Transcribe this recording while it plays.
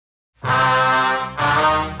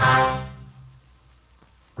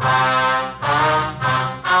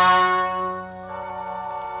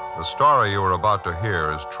story you are about to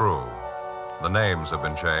hear is true. The names have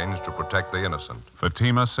been changed to protect the innocent.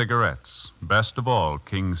 Fatima Cigarettes. Best of all,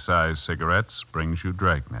 king-size cigarettes brings you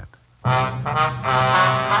Dragnet.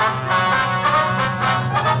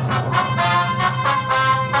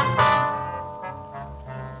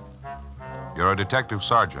 You're a detective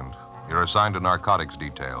sergeant. You're assigned to narcotics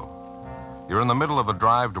detail. You're in the middle of a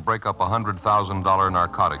drive to break up a $100,000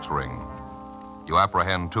 narcotics ring. You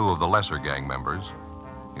apprehend two of the lesser gang members.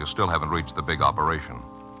 You still haven't reached the big operation.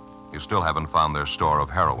 You still haven't found their store of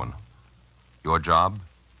heroin. Your job?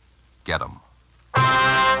 Get them.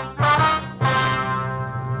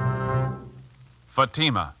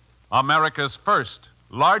 Fatima, America's first,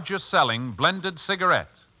 largest-selling blended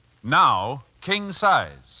cigarette. Now,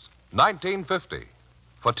 king-size. 1950.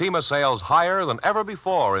 Fatima sales higher than ever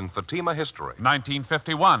before in Fatima history.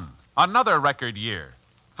 1951, another record year.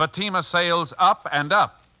 Fatima sales up and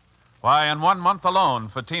up. Why, in 1 month alone,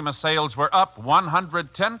 Fatima sales were up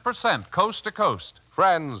 110% coast to coast.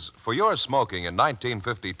 Friends, for your smoking in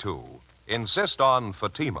 1952, insist on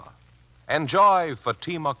Fatima. Enjoy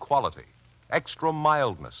Fatima quality, extra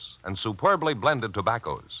mildness, and superbly blended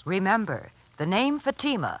tobaccos. Remember, the name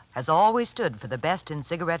Fatima has always stood for the best in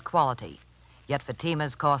cigarette quality. Yet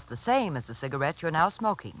Fatimas cost the same as the cigarette you're now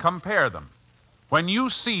smoking. Compare them. When you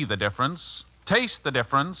see the difference, taste the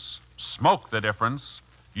difference, smoke the difference,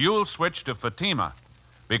 you'll switch to Fatima.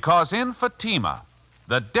 Because in Fatima,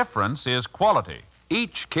 the difference is quality.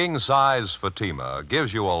 Each king-size Fatima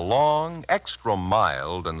gives you a long, extra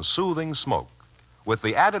mild, and soothing smoke with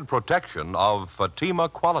the added protection of Fatima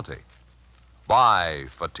quality. Buy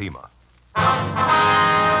Fatima.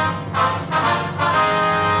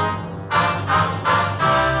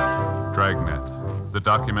 Dragnet, the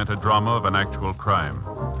documented drama of an actual crime.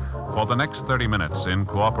 For the next 30 minutes, in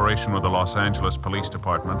cooperation with the Los Angeles Police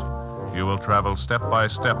Department, you will travel step by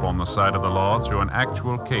step on the side of the law through an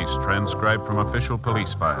actual case transcribed from official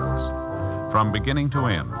police files. From beginning to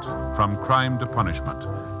end, from crime to punishment,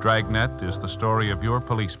 Dragnet is the story of your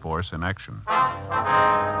police force in action.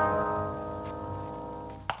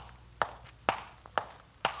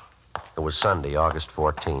 It was Sunday, August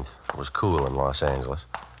 14th. It was cool in Los Angeles.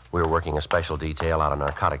 We were working a special detail out of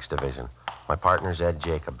Narcotics Division. My partner's Ed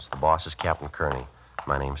Jacobs. The boss is Captain Kearney.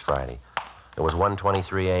 My name's Friday. It was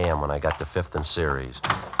 1:23 a.m. when I got to 5th and Ceres,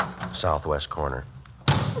 southwest corner.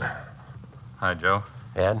 Hi, Joe.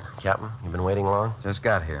 Ed, Captain, you been waiting long? Just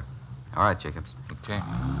got here. All right, Jacobs. Okay.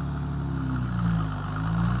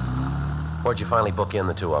 Where'd you finally book in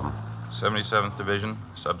the two of them? 77th Division,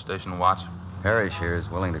 Substation Watch. Parrish here is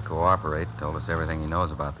willing to cooperate. Told us everything he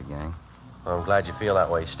knows about the gang. Well, I'm glad you feel that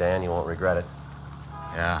way, Stan. You won't regret it.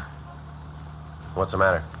 Yeah. What's the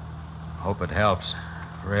matter? Hope it helps.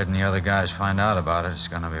 If Red and the other guys find out about it, it's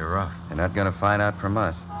gonna be rough. They're not going to find out from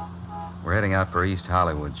us. We're heading out for East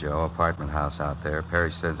Hollywood, Joe. Apartment house out there.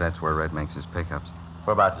 Parrish says that's where Red makes his pickups.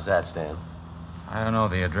 Whereabouts is that, Stan? I don't know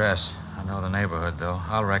the address. I know the neighborhood, though.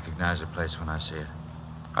 I'll recognize the place when I see it.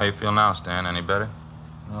 How you feel now, Stan? Any better?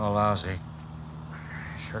 No, lousy.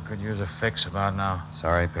 Sure could use a fix about now.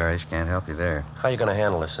 Sorry, Parrish. Can't help you there. How you gonna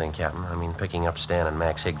handle this thing, Captain? I mean, picking up Stan and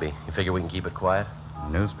Max Higbee. You figure we can keep it quiet? The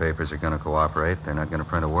newspapers are going to cooperate. They're not going to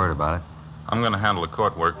print a word about it. I'm going to handle the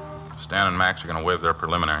court work. Stan and Max are going to waive their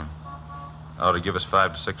preliminary. They ought to give us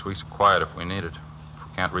 5 to 6 weeks of quiet if we need it. If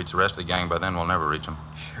we can't reach the rest of the gang by then, we'll never reach them.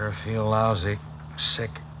 Sure feel lousy.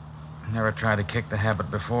 Sick. Never tried to kick the habit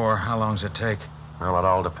before. How long's it take? Well, it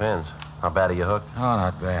all depends. How bad are you hooked? Oh,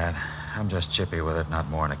 not bad. I'm just chippy with it, not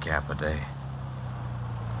more than a cap a day.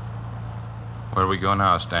 Where do we go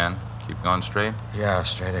now, Stan? Keep going straight? Yeah,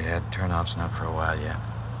 straight ahead. Turnout's not for a while yet.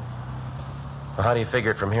 Well, how do you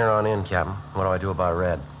figure it from here on in, Captain? What do I do about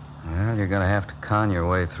Red? Well, you're going to have to con your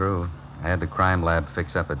way through. I had the crime lab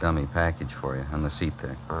fix up a dummy package for you on the seat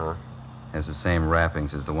there. Uh-huh. Has the same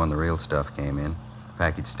wrappings as the one the real stuff came in. The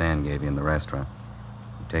package Stan gave you in the restaurant.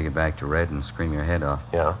 You take it back to Red and scream your head off.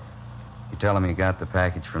 Yeah? You tell him you got the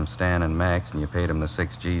package from Stan and Max and you paid him the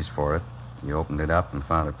 6 G's for it. You opened it up and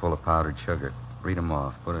found it full of powdered sugar. Read 'em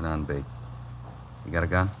off. Put it on bait. You got a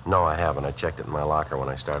gun? No, I haven't. I checked it in my locker when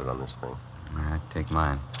I started on this thing. All right, take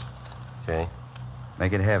mine. Okay?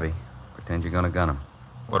 Make it heavy. Pretend you're going to gun him.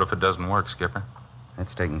 What if it doesn't work, Skipper?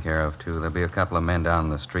 That's taken care of, too. There'll be a couple of men down in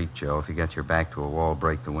the street, Joe. If you get your back to a wall,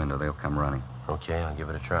 break the window. They'll come running. Okay, I'll give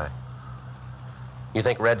it a try. You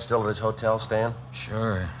think Red's still at his hotel, Stan?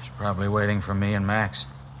 Sure. He's probably waiting for me and Max.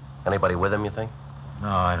 Anybody with him, you think? No,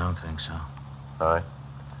 I don't think so. All right.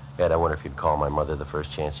 Ed, I wonder if you'd call my mother the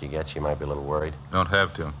first chance you get. She might be a little worried. Don't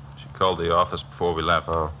have to. She called the office before we left.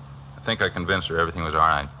 Oh. I think I convinced her everything was all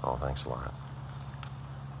right. Oh, thanks a lot.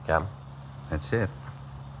 Captain? That's it.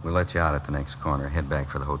 We'll let you out at the next corner. Head back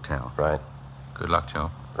for the hotel. Right. Good luck, Joe.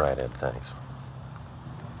 Right, Ed, thanks.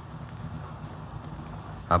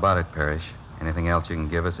 How about it, Parrish? Anything else you can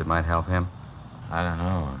give us that might help him? I don't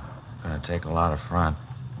know. It's gonna take a lot of front.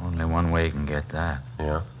 Only one way you can get that.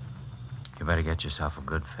 Yeah? You better get yourself a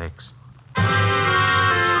good fix.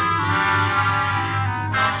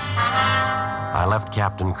 I left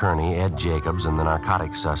Captain Kearney, Ed Jacobs, and the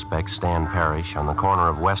narcotics suspect, Stan Parrish, on the corner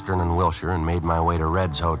of Western and Wilshire and made my way to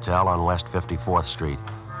Red's Hotel on West 54th Street.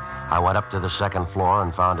 I went up to the second floor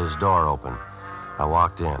and found his door open. I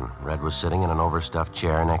walked in. Red was sitting in an overstuffed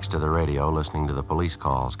chair next to the radio, listening to the police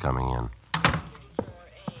calls coming in.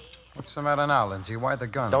 What's the matter now, Lindsay? Why the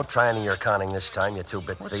gun? Don't try any of your conning this time, you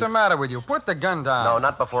two-bit What's thief. the matter with you? Put the gun down. No,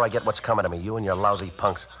 not before I get what's coming to me, you and your lousy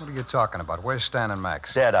punks. What are you talking about? Where's Stan and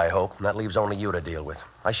Max? Dead, I hope. And that leaves only you to deal with.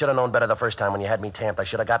 I should have known better the first time when you had me tamped. I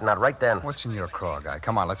should have gotten out right then. What's in your craw, guy?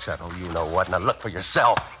 Come on, let's settle. Oh, you know what. Now look for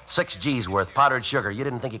yourself. 6 G's worth, powdered sugar. You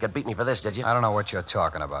didn't think you could beat me for this, did you? I don't know what you're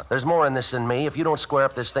talking about. There's more in this than me. If you don't square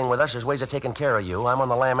up this thing with us, there's ways of taking care of you. I'm on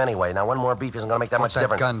the lam anyway. Now, one more beef isn't going to make that much Put that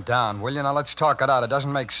difference. gun down, will you? Now, let's talk it out. It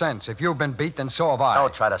doesn't make sense. If you've been beat, then so have I.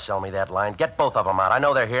 Don't try to sell me that line. Get both of them out. I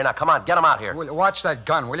know they're here. Now, come on, get them out here. Watch that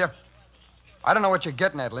gun, will you? I don't know what you're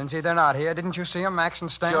getting at, Lindsay. They're not here. Didn't you see them, Max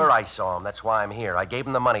and Stan? Sure, I saw them. That's why I'm here. I gave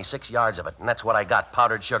them the money, 6 yards of it, and that's what I got,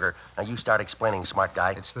 powdered sugar. Now, you start explaining, smart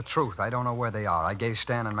guy. It's the truth. I don't know where they are. I gave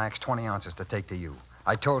Stan and Max 20 ounces to take to you.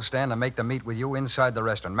 I told Stan to make the meet with you inside the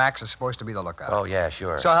restaurant. Max is supposed to be the lookout. Oh, yeah,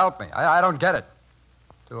 sure. So help me. I don't get it.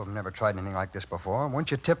 Two of them never tried anything like this before. Weren't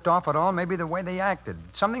you tipped off at all? Maybe the way they acted.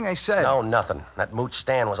 Something they said. No, nothing. That mooch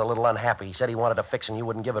Stan was a little unhappy. He said he wanted a fix and you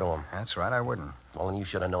wouldn't give it to him. That's right, I wouldn't. Well, then you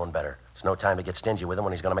should have known better. It's no time to get stingy with him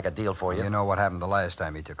when he's going to make a deal for you. You know what happened the last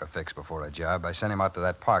time he took a fix before a job. I sent him out to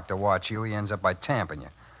that park to watch you. He ends up by tamping you.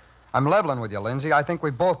 I'm leveling with you, Lindsay. I think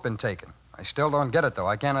we've both been taken. I still don't get it, though.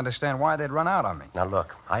 I can't understand why they'd run out on me. Now,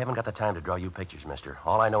 look, I haven't got the time to draw you pictures, mister.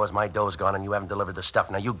 All I know is my dough's gone and you haven't delivered the stuff.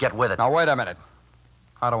 Now, you get with it. Now, wait a minute.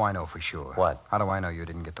 How do I know for sure? What? How do I know you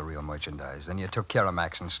didn't get the real merchandise? Then you took care of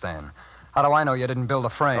Max and Stan. How do I know you didn't build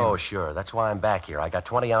a frame? Oh, sure. That's why I'm back here. I got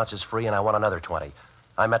 20 ounces free and I want another 20.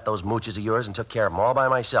 I met those mooches of yours and took care of them all by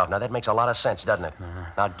myself. Now, that makes a lot of sense, doesn't it?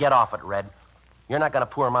 Now, get off it, Red. You're not going to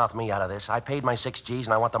poor mouth me out of this. I paid my 6 G's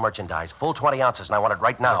and I want the merchandise. Full 20 ounces and I want it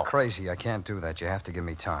right now. You're crazy. I can't do that. You have to give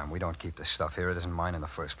me time. We don't keep this stuff here. It isn't mine in the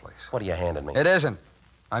first place. What are you handing me? It isn't.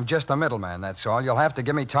 I'm just a middleman, that's all. You'll have to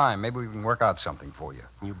give me time. Maybe we can work out something for you.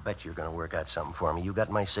 You bet you're going to work out something for me. You got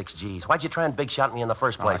my 6 G's. Why'd you try and big shot me in the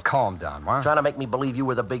first place? Calm down, huh? Trying to make me believe you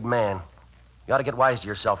were the big man. You ought to get wise to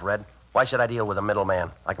yourself, Red. Why should I deal with a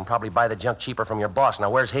middleman? I can probably buy the junk cheaper from your boss. Now,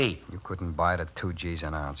 where's he? You couldn't buy it at 2 G's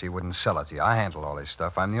an ounce. He wouldn't sell it to you. I handle all his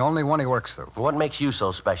stuff. I'm the only one he works through. What makes you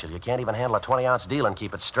so special? You can't even handle a 20-ounce deal and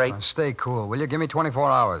keep it straight. Now, stay cool, will you? Give me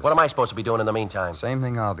 24 hours. What am I supposed to be doing in the meantime? Same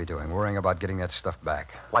thing I'll be doing, worrying about getting that stuff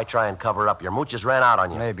back. Why try and cover up? Your mooches ran out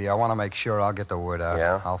on you. Maybe. I want to make sure I'll get the word out.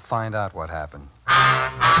 Yeah? I'll find out what happened.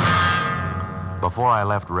 Before I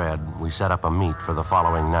left Red, we set up a meet for the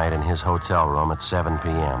following night in his hotel room at 7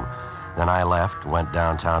 p.m. Then I left, went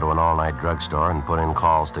downtown to an all-night drugstore, and put in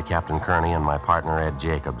calls to Captain Kearney and my partner, Ed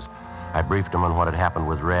Jacobs. I briefed him on what had happened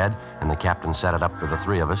with Red, and the captain set it up for the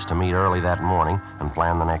 3 of us to meet early that morning and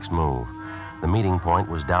plan the next move. The meeting point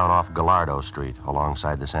was down off Gallardo Street,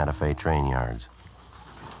 alongside the Santa Fe train yards.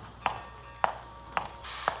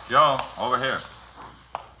 Joe, over here.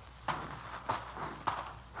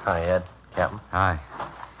 Hi, Ed. Captain. Hi.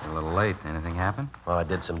 You're a little late. Anything happen? Well, I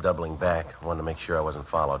did some doubling back. Wanted to make sure I wasn't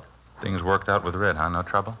followed. Things worked out with Red, huh? No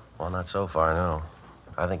trouble? Well, not so far, no.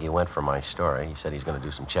 I think he went for my story. He said he's going to do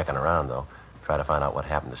some checking around, though. Try to find out what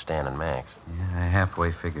happened to Stan and Max. Yeah, I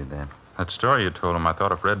halfway figured that. That story you told him, I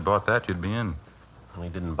thought if Red bought that, you'd be in. Well, he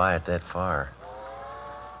didn't buy it that far.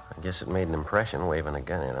 I guess it made an impression waving a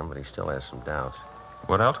gun at him, but he still has some doubts.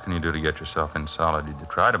 What else can you do to get yourself in solid? You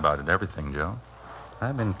tried about it, everything, Joe.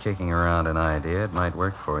 I've been kicking around an idea. It might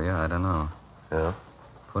work for you. I don't know. Yeah?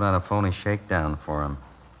 Put on a phony shakedown for him.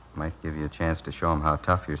 Might give you a chance to show him how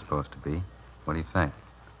tough you're supposed to be. What do you think?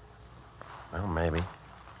 Well, maybe.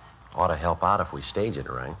 Ought to help out if we stage it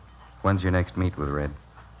right. When's your next meet with Red?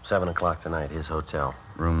 7 o'clock tonight, his hotel.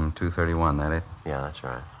 Room 231, that it? Yeah, that's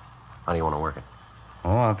right. How do you want to work it?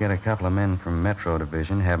 Oh, I'll get a couple of men from Metro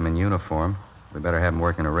Division, have them in uniform. We better have them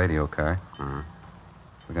working a radio car. Mm-hmm.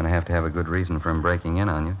 We're going to have a good reason for him breaking in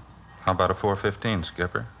on you. How about a 415,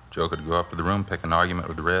 Skipper? Joe could go up to the room, pick an argument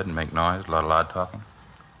with Red, and make noise, a lot of loud talking.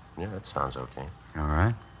 Yeah, that sounds okay. All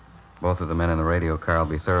right. Both of the men in the radio car will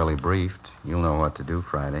be thoroughly briefed. You'll know what to do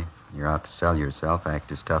Friday. You're out to sell yourself.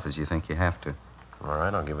 Act as tough as you think you have to. All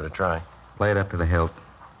right, I'll give it a try. Play it up to the hilt.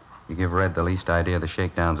 You give Red the least idea the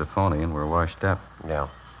shakedown's a phony and we're washed up. Yeah.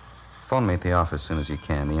 Phone me at the office as soon as you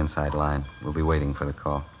can, the inside line. We'll be waiting for the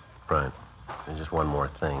call. Right. There's just one more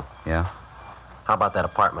thing. Yeah? How about that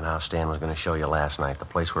apartment house Stan was going to show you last night? The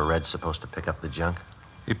place where Red's supposed to pick up the junk?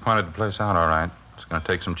 He pointed the place out all right. It's going to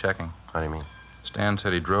take some checking. How do you mean? Stan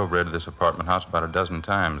said he drove Red to this apartment house about a dozen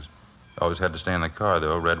times. Always had to stay in the car,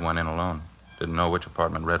 though. Red went in alone. Didn't know which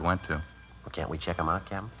apartment Red went to. Well, can't we check him out,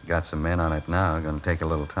 Captain? Got some men on it now. Going to take a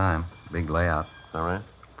little time. Big layout. All right.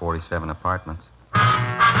 47 apartments.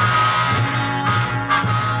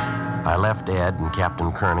 I left Ed and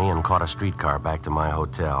Captain Kearney and caught a streetcar back to my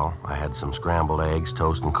hotel. I had some scrambled eggs,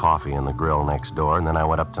 toast, and coffee in the grill next door, and then I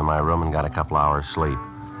went up to my room and got a couple hours sleep.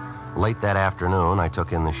 Late that afternoon, I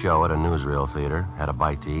took in the show at a newsreel theater, had a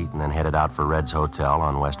bite to eat, and then headed out for Red's Hotel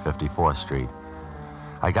on West 54th Street.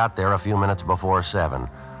 I got there a few minutes before 7.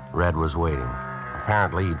 Red was waiting.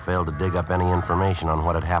 Apparently, he'd failed to dig up any information on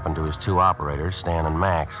what had happened to his two operators, Stan and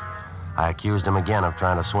Max. I accused him again of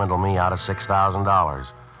trying to swindle me out of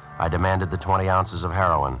 $6,000. I demanded the 20 ounces of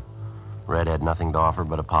heroin. Red had nothing to offer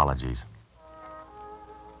but apologies.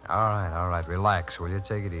 All right. Relax, will you?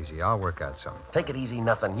 Take it easy. I'll work out something. Take it easy,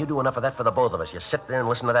 nothing. You do enough of that for the both of us. You sit there and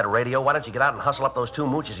listen to that radio. Why don't you get out and hustle up those two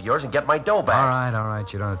mooches of yours and get my dough back? All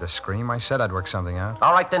right. You don't have to scream. I said I'd work something out.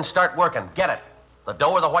 All right, then start working. Get it. The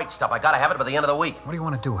dough or the white stuff. I gotta have it by the end of the week. What do you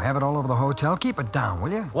want to do? Have it all over the hotel? Keep it down,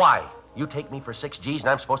 will you? Why? You take me for 6 G's and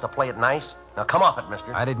I'm supposed to play it nice? Now come off it,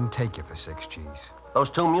 mister. I didn't take you for 6 G's. Those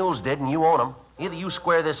two mules did, and you own them. Either you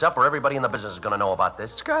square this up or everybody in the business is gonna know about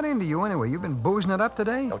this. What's got into you anyway? You've been boozing it up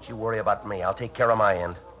today? Don't you worry about me. I'll take care of my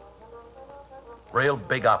end. Real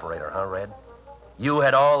big operator, huh, Red? You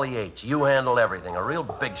had all the H. You handled everything. A real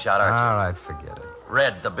big shot, aren't you? All right, forget it.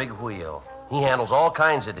 Red, the big wheel. He handles all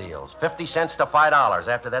kinds of deals. 50 cents to $5.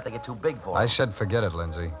 After that, they get too big for him. I said forget it,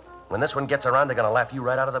 Lindsay. When this one gets around, they're gonna laugh you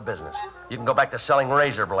right out of the business. You can go back to selling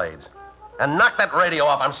razor blades. And knock that radio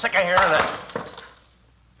off. I'm sick of hearing that.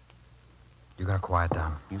 You gonna quiet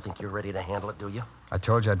down? You think you're ready to handle it, do you? I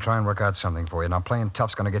told you I'd try and work out something for you. Now, playing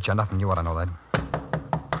tough's gonna get you nothing. You ought to know that.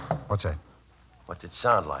 What's that? What's it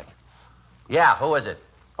sound like? Yeah, who is it?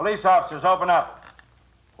 Police officers, open up.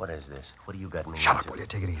 What is this? What do you got me Shut into? up, will you?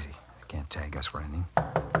 Take it easy. You can't tag us for anything.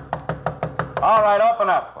 All right, open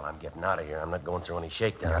up. Well, I'm getting out of here. I'm not going through any You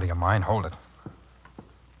shakedown. out of your mind? Hold it.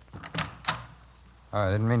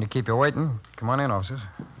 I didn't mean to keep you waiting. Come on in, officers.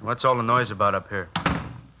 What's all the noise about up here?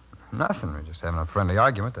 Nothing. We're just having a friendly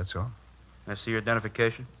argument, that's all. Can I see your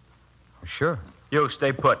identification? Sure. You,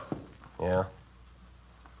 stay put. Yeah?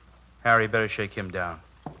 Harry, better shake him down.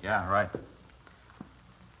 Yeah, right.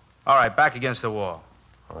 All right, back against the wall.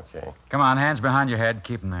 Okay. Come on, hands behind your head.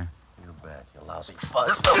 Keep them there. You bet, you lousy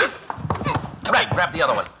fuzz. Right, grab the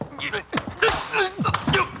other one.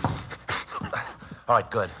 All right,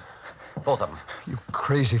 good. Both of them. You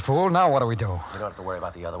crazy fool. Now what do we do? You don't have to worry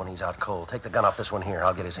about the other one. He's out cold. Take the gun off this one here.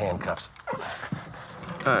 I'll get his handcuffs.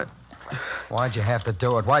 Why'd you have to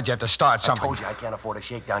do it? Why'd you have to start something? I told you I can't afford a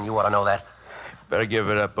shakedown. You ought to know that. Better give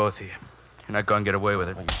it up, both of you. You're not going to get away with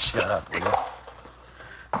it. Well, you shut up, will you?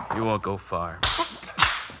 You won't go far.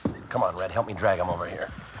 Come on, Red. Help me drag him over here.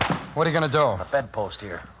 What are you gonna do? A bedpost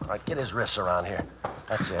here. All right, get his wrists around here.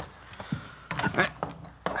 That's it. That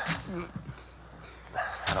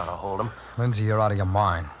ought to hold him. Lindsay, you're out of your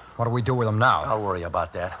mind. What do we do with him now? I'll worry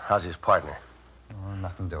about that. How's his partner? Oh,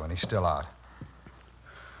 nothing doing. He's still out.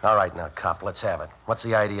 All right, now, cop, let's have it. What's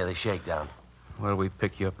the idea of the shakedown? Well, we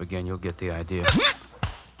pick you up again, you'll get the idea.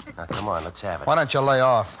 Now, come on, let's have it. Why don't you lay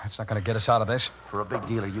off? It's not gonna get us out of this. For a big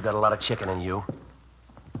dealer, you got a lot of chicken in you.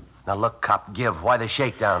 Now, look, cop, give. Why the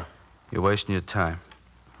shakedown? You're wasting your time.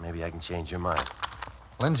 Maybe I can change your mind.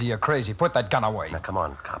 Lindsay, you're crazy. Put that gun away. Now, come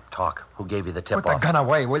on, cop, talk. Who gave you the tip-off? Put the gun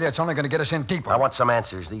away, will you? It's only gonna get us in deeper. I want some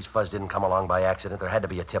answers. These fuzz didn't come along by accident. There had to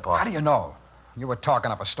be a tip-off. How do you know? You were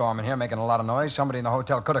talking up a storm in here, making a lot of noise. Somebody in the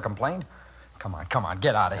hotel could have complained. Come on,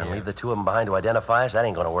 get out of And here. leave the two of them behind to identify us? That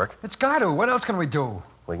ain't gonna work. It's got to. What else can we do?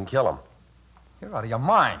 We can kill him. You're out of your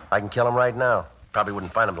mind. I can kill him right now. Probably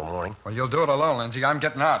wouldn't find him till morning. Well, you'll do it alone, Lindsay. I'm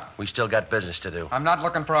getting out. We still got business to do. I'm not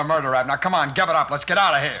looking for a murder rap. Now, come on, give it up. Let's get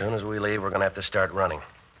out of here. As soon as we leave, we're gonna have to start running.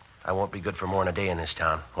 I won't be good for more than a day in this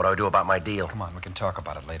town. What do I do about my deal? Come on, we can talk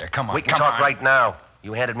about it later. Come on, We can come talk on. right now.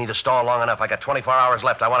 You handed me the stall long enough. I got 24 hours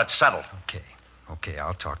left. I want it settled. Okay,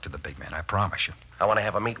 I'll talk to the big man. I promise you. I want to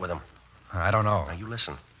have a meet with him. I don't know. Now, you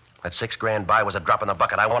listen. That $6,000 buy was a drop in the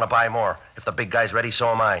bucket. I want to buy more. If the big guy's ready, so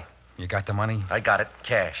am I. You got the money? I got it.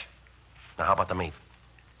 Cash. Now, how about the meet?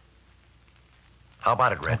 How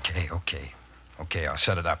about it, Red? Okay, I'll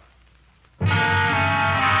set it up.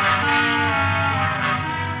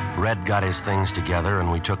 Red Red got his things together,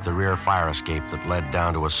 and we took the rear fire escape that led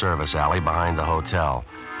down to a service alley behind the hotel.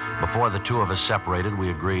 Before the two of us separated, we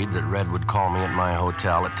agreed that Red would call me at my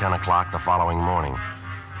hotel at 10 o'clock the following morning.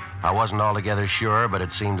 I wasn't altogether sure, but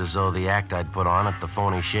it seemed as though the act I'd put on at the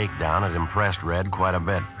phony shakedown had impressed Red quite a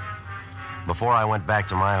bit. Before I went back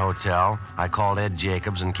to my hotel, I called Ed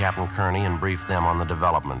Jacobs and Captain Kearney and briefed them on the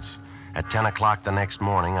developments. At 10 o'clock the next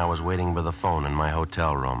morning, I was waiting by the phone in my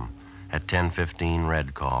hotel room. At 10:15,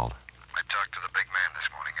 Red called. I talked to the big man this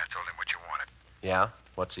morning. I told him what you wanted. Yeah?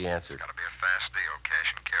 What's the answer? It's gotta be a fast deal,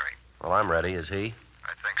 cash and carry. Well, I'm ready. Is he?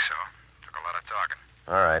 I think so. Took a lot of talking.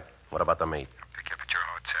 All right. What about the meet? I'll pick you up at your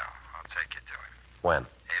hotel. I'll take you to him. When?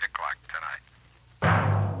 8 o'clock tonight.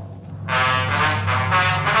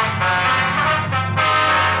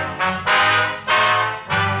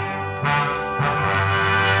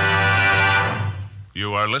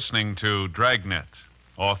 You are listening to Dragnet,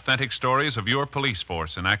 authentic stories of your police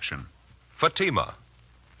force in action. Fatima,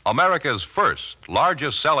 America's first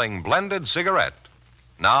largest-selling blended cigarette.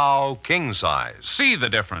 Now king size. See the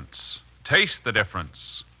difference, taste the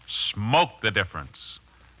difference, smoke the difference.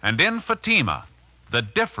 And in Fatima, the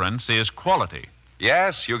difference is quality.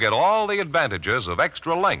 Yes, you get all the advantages of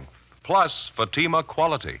extra length, plus Fatima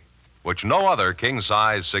quality, which no other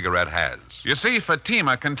king-size cigarette has. You see,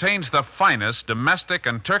 Fatima contains the finest domestic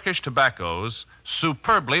and Turkish tobaccos,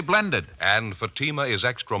 superbly blended. And Fatima is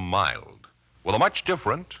extra mild, with a much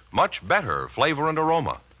different, much better flavor and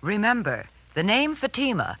aroma. Remember, the name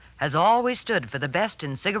Fatima has always stood for the best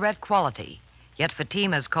in cigarette quality. Yet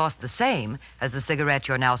Fatimas cost the same as the cigarette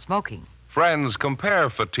you're now smoking. Friends, compare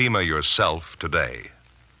Fatima yourself today.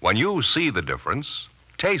 When you see the difference,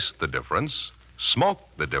 taste the difference, smoke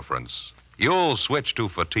the difference, you'll switch to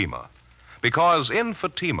Fatima. Because in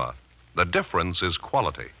Fatima, the difference is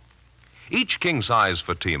quality. Each king-size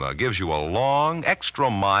Fatima gives you a long, extra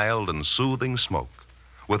mild and soothing smoke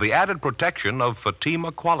with the added protection of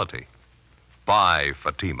Fatima quality. Buy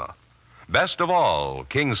Fatima. Best of all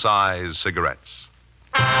king-size cigarettes.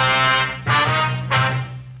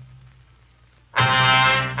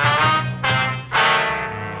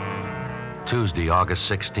 Tuesday, August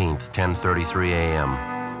 16th, 10:33 a.m.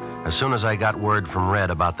 As soon as I got word from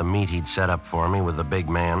Red about the meet he'd set up for me with the big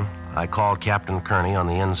man, I called Captain Kearney on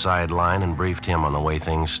the inside line and briefed him on the way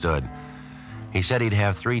things stood. He said he'd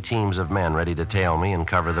have 3 teams of men ready to tail me and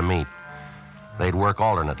cover the meet. They'd work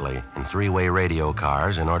alternately in 3-way radio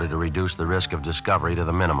cars in order to reduce the risk of discovery to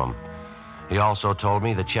the minimum. He also told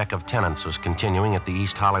me the check of tenants was continuing at the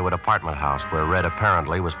East Hollywood apartment house, where Red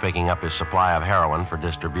apparently was picking up his supply of heroin for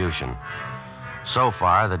distribution. So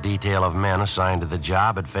far, the detail of men assigned to the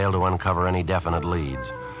job had failed to uncover any definite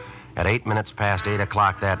leads. At 8 minutes past 8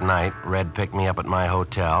 o'clock that night, Red picked me up at my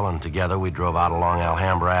hotel, and together we drove out along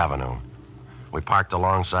Alhambra Avenue. We parked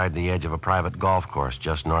alongside the edge of a private golf course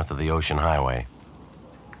just north of the Ocean Highway.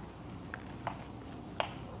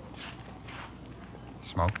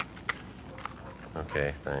 Smoke?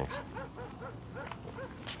 Okay, thanks.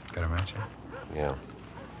 Got a match here? Yeah.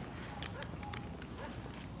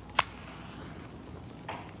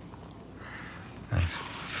 Thanks.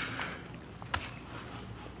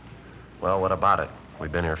 Well, what about it?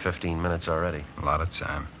 We've been here 15 minutes already. A lot of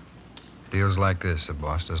time. Deals like this, the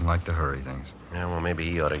boss doesn't like to hurry things. Yeah, well, maybe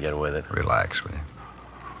he ought to get with it. Relax, will you?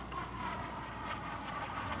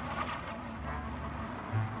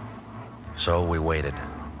 So we waited.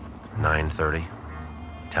 9:30,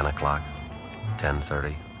 10 o'clock,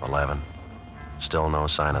 10:30, 11. Still no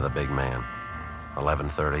sign of the big man.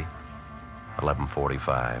 11:30,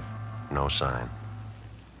 11:45. No sign.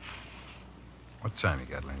 What time you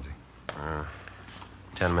got, Lindsay?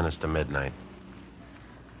 10 minutes to midnight.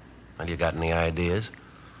 Well, you got any ideas?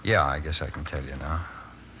 Yeah, I guess I can tell you now.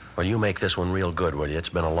 Well, you make this one real good, will you? It's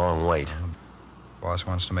been a long wait. Boss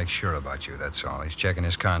wants to make sure about you, that's all. He's checking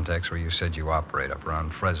his contacts where you said you operate up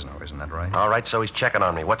around Fresno, isn't that right? All right, so he's checking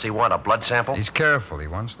on me. What's he want, a blood sample? He's careful. He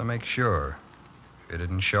wants to make sure. If it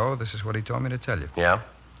didn't show, this is what he told me to tell you. Yeah?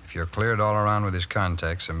 If you're cleared all around with his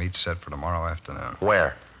contacts, the meet's set for tomorrow afternoon.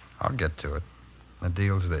 Where? I'll get to it. The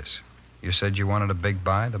deal's this. You said you wanted a big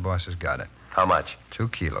buy. The boss has got it. How much? 2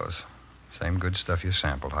 kilos. Same good stuff you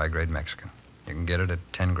sampled, high-grade Mexican. You can get it at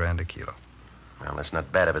 10 grand a kilo. Well, that's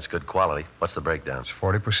not bad if it's good quality. What's the breakdown? It's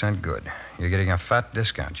 40% good. You're getting a fat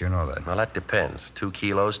discount. You know that. Well, that depends. 2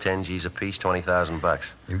 kilos, 10 G's apiece,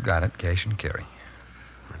 $20,000. You got it. Cash and carry.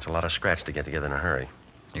 That's a lot of scratch to get together in a hurry.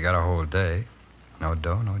 You got a whole day. No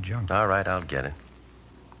dough, no junk. All right, I'll get it.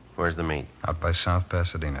 Where's the meet? Out by South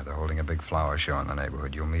Pasadena. They're holding a big flower show in the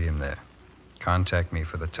neighborhood. You'll meet him there. Contact me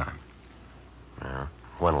for the time. Yeah.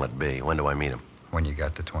 When'll it be? When do I meet him? When you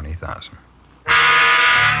got to 20,000.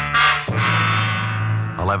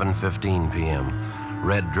 11:15 p.m.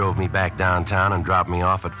 Red drove me back downtown and dropped me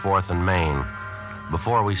off at 4th and Main.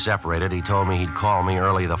 Before we separated, he told me he'd call me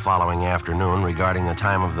early the following afternoon regarding the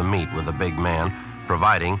time of the meet with the big man,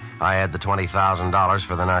 providing I had the $20,000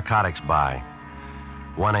 for the narcotics buy.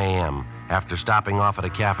 1 a.m. After stopping off at a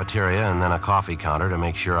cafeteria and then a coffee counter to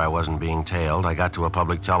make sure I wasn't being tailed, I got to a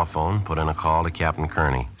public telephone, put in a call to Captain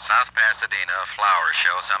Kearney. South Pasadena, flower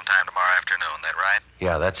show sometime tomorrow afternoon, that right?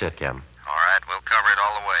 Yeah, that's it, Captain. All right, we'll cover it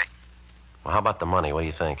all the way. Well, how about the money? What do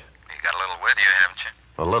you think? You got a little with you, haven't you?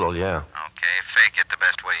 A little, yeah. Okay, fake it the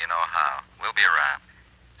best way you know how. We'll be around.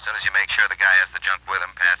 As soon as you make sure the guy has the junk with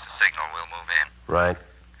him, pass the signal, we'll move in. Right.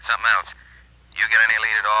 Something else. You get any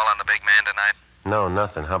lead at all on the big man tonight? No,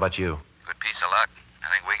 nothing. How about you? Good piece of luck. I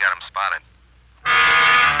think we got him spotted.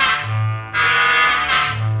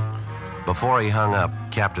 Before he hung up,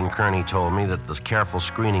 Captain Kearney told me that the careful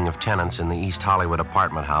screening of tenants in the East Hollywood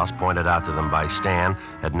apartment house pointed out to them by Stan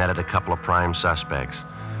had netted a couple of prime suspects.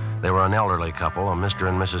 They were an elderly couple, a Mr.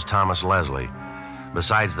 and Mrs. Thomas Leslie.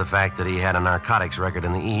 Besides the fact that he had a narcotics record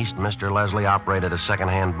in the East, Mr. Leslie operated a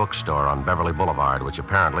second-hand bookstore on Beverly Boulevard, which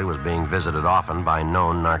apparently was being visited often by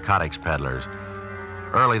known narcotics peddlers.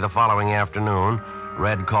 Early the following afternoon,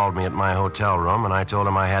 Red called me at my hotel room, and I told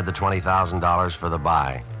him I had the $20,000 for the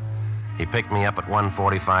buy. He picked me up at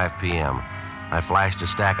 1:45 p.m. I flashed a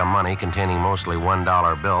stack of money containing mostly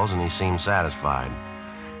 $1 bills, and he seemed satisfied.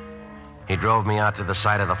 He drove me out to the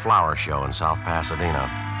site of the flower show in South Pasadena,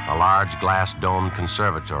 a large glass-domed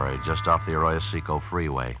conservatory just off the Arroyo Seco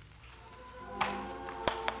freeway.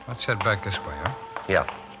 Let's head back this way, huh? Yeah.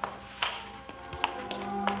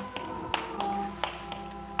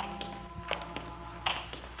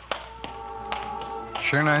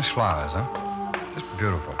 Sure nice flowers, huh? Just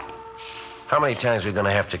beautiful. How many times are we going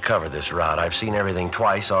to have to cover this route? I've seen everything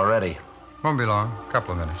twice already. Won't be long. A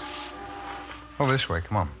couple of minutes. Over this way.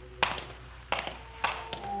 Come on.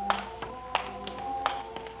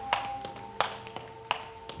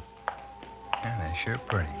 Yeah, they're sure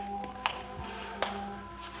pretty.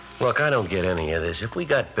 Look, I don't get any of this. If we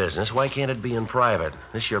got business, why can't it be in private?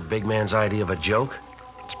 This your big man's idea of a joke?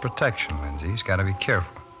 It's protection, Lindsay. He's got to be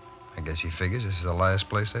careful. I guess he figures this is the last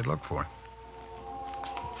place they'd look for him.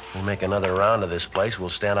 We'll make another round of this place. We'll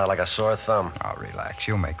stand out like a sore thumb. Oh, relax.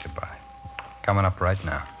 You'll make the buy. Coming up right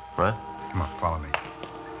now. What? Come on, follow me.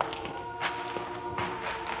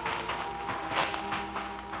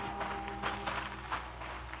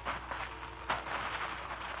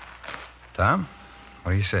 Tom,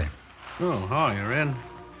 what do you say? Oh, hi, Red.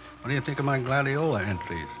 What do you think of my gladiola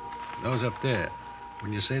entries? Those up there.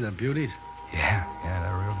 When you say they're beauties? Yeah,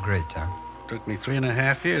 they're real great, Tom. Took me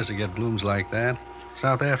 3.5 years to get blooms like that.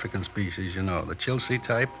 South African species, you know, the Chelsea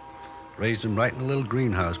type. Raised them right in a little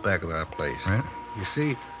greenhouse back of our place. Right. You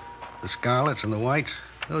see, the scarlets and the whites,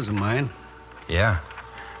 those are mine. Yeah.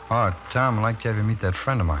 Oh, Tom, I'd like to have you meet that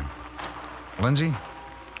friend of mine. Lindsay,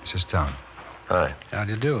 this is Tom. Hi. How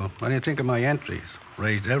do you do? What do you think of my entries?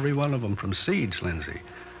 Raised every one of them from seeds, Lindsay.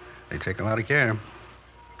 They take a lot of care.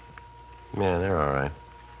 Yeah, they're all right.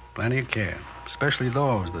 Plenty of care. Especially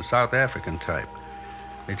those, the South African type.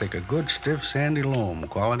 They take a good, stiff, sandy loam,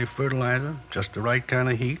 quality fertilizer, just the right kind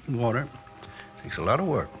of heat and water. Takes a lot of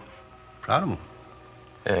work. Proud of them.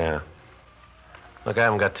 Yeah. Look, I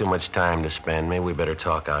haven't got too much time to spend. Maybe we better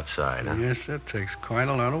talk outside, huh? Yes, that takes quite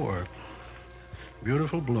a lot of work.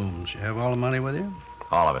 Beautiful blooms. You have all the money with you?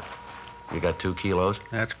 All of it. You got 2 kilos?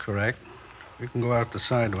 That's correct. We can go out the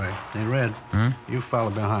side way. Hey, Red, you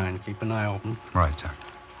follow behind. Keep an eye open. Right, Tom.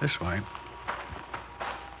 This way.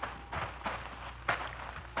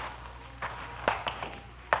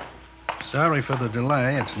 Sorry for the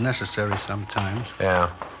delay. It's necessary sometimes. Yeah.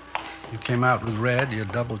 You came out with Red. You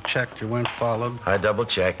double-checked you weren't followed. I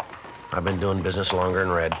double-checked. I've been doing business longer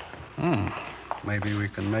than Red. Maybe we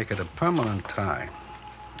can make it a permanent tie.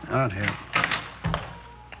 Out here.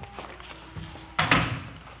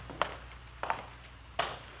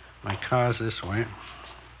 My car's this way.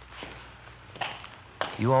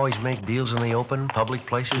 You always make deals in the open, public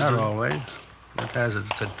places? Not do you? always. It has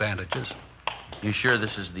its advantages. You sure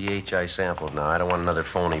this is the H I sampled now? I don't want another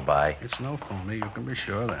phony buy. It's no phony. You can be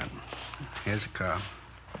sure of that. Here's a car.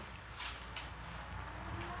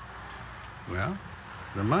 Well,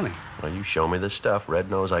 the money. Well, you show me the stuff. Red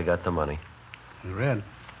knows I got the money. Red,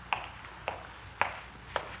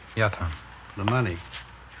 Yeah, Tom. the money.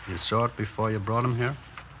 You saw it before you brought him here?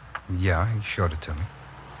 Yeah, he showed it to me.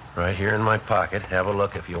 Right here in my pocket. Have a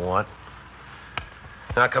look if you want.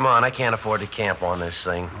 Now, come on. I can't afford to camp on this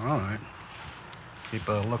thing. All right. Keep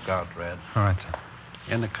a lookout, Red. All right, Tom.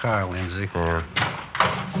 In the car, Lindsay. Yeah.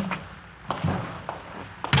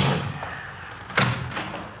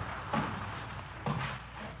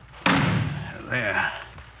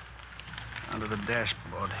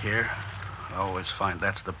 dashboard here. I always find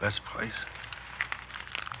that's the best place.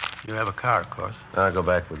 You have a car, of course. I'll go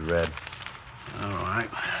back with Red. All right.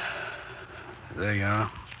 There you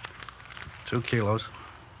are. 2 kilos.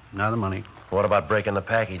 Now the money. What about breaking the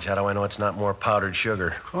package? How do I know it's not more powdered sugar?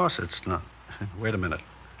 Of course it's not. Wait a minute.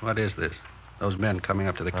 What is this? Those men coming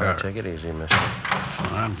up to the car. All right, take it easy, mister.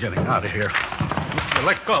 Well, I'm getting out of here.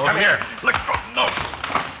 Let go. Come here. Let go. No.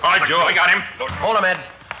 All right, Joe, I got him. Hold him, Ed.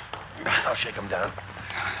 I'll shake him down.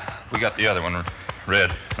 We got the other one,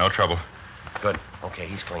 Red. No trouble. Good. Okay,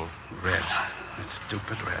 he's clean. Red. That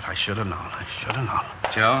stupid Red. I should have known.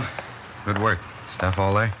 Joe, good work. Stuff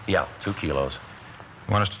all there? Yeah, 2 kilos.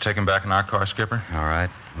 You want us to take him back in our car, Skipper? All right.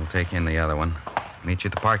 We'll take in the other one. Meet you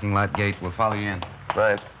at the parking lot gate. We'll follow you in.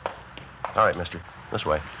 Right. All right, mister. This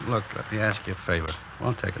way. Look, let me ask you a favor.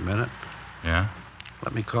 Won't take a minute. Yeah?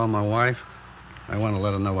 Let me call my wife. I want to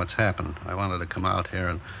let her know what's happened. I want her to come out here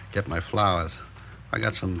and get my flowers. I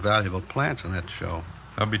got some valuable plants in that show.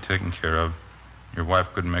 I'll be taken care of. Your wife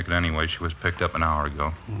couldn't make it anyway. She was picked up an hour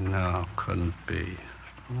ago. No, couldn't be.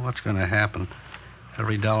 What's going to happen?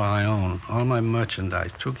 Every dollar I own, all my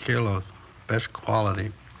merchandise, 2 kilos, best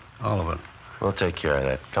quality, all of it. We'll take care of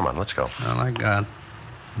that. Come on, let's go. All I got,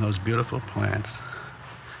 those beautiful plants.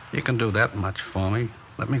 You can do that much for me.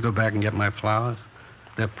 Let me go back and get my flowers.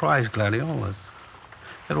 They're prize gladiolas.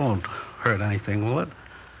 It won't hurt anything, will it?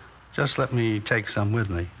 Just let me take some with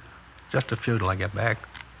me. Just a few till I get back.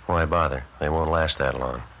 Why bother? They won't last that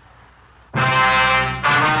long.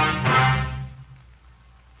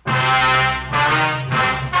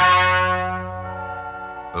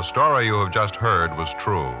 The story you have just heard was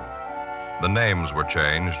true. The names were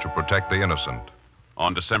changed to protect the innocent.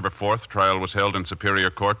 On December 4th, trial was held in Superior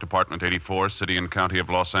Court, Department 84, City and County of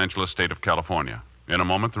Los Angeles, State of California. In a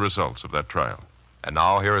moment, the results of that trial. And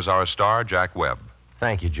now here is our star, Jack Webb.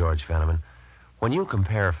 Thank you, George Fenneman. When you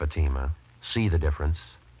compare Fatima, see the difference,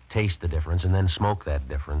 taste the difference, and then smoke that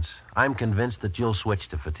difference, I'm convinced that you'll switch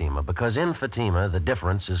to Fatima, because in Fatima, the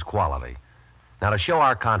difference is quality. Now, to show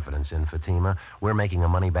our confidence in Fatima, we're making a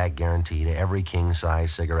money-back guarantee to every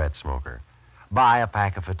king-size cigarette smoker. Buy a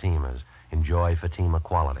pack of Fatimas. Enjoy Fatima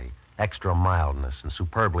quality, extra mildness, and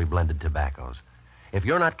superbly blended tobaccos. If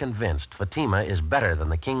you're not convinced Fatima is better than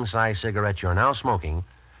the king-size cigarette you're now smoking,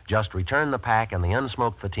 just return the pack and the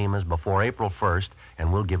unsmoked Fatimas before April 1st,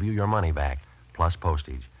 and we'll give you your money back, plus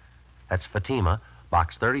postage. That's Fatima,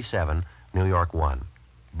 Box 37, New York 1.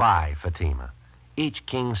 Buy Fatima. Each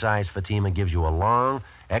king-size Fatima gives you a long,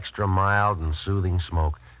 extra mild, and soothing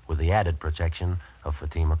smoke with the added protection of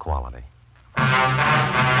Fatima quality.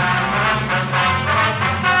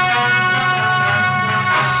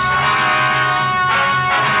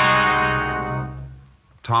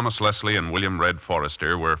 Thomas Leslie and William Red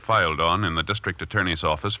Forrester were filed on in the district attorney's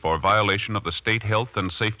office for violation of the State Health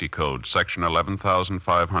and Safety Code, Section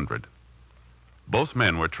 11,500. Both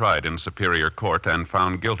men were tried in Superior Court and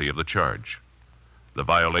found guilty of the charge. The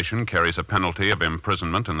violation carries a penalty of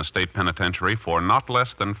imprisonment in the state penitentiary for not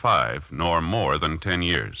less than 5 nor more than 10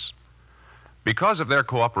 years. Because of their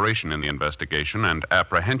cooperation in the investigation and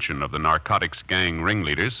apprehension of the narcotics gang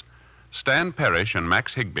ringleaders, Stan Parrish and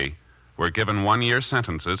Max Higbee were given 1-year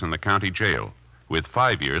sentences in the county jail with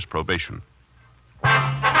 5 years probation.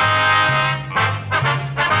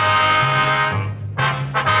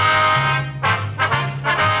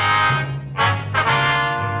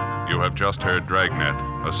 You have just heard Dragnet,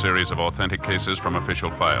 a series of authentic cases from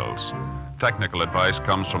official files. Technical advice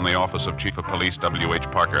comes from the Office of Chief of Police W.H.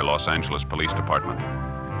 Parker, Los Angeles Police Department.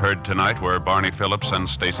 Heard tonight were Barney Phillips and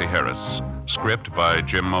Stacey Harris. Script by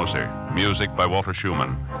Jim Moser. Music by Walter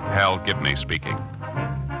Schumann. Hal Gibney speaking.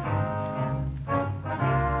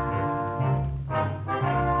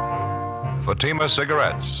 Fatima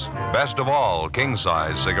Cigarettes, best of all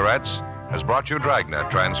king-size cigarettes, has brought you Dragnet,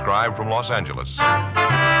 transcribed from Los Angeles.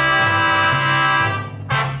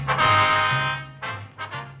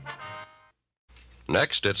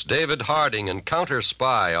 Next, it's David Harding and Counter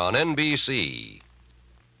Spy on NBC.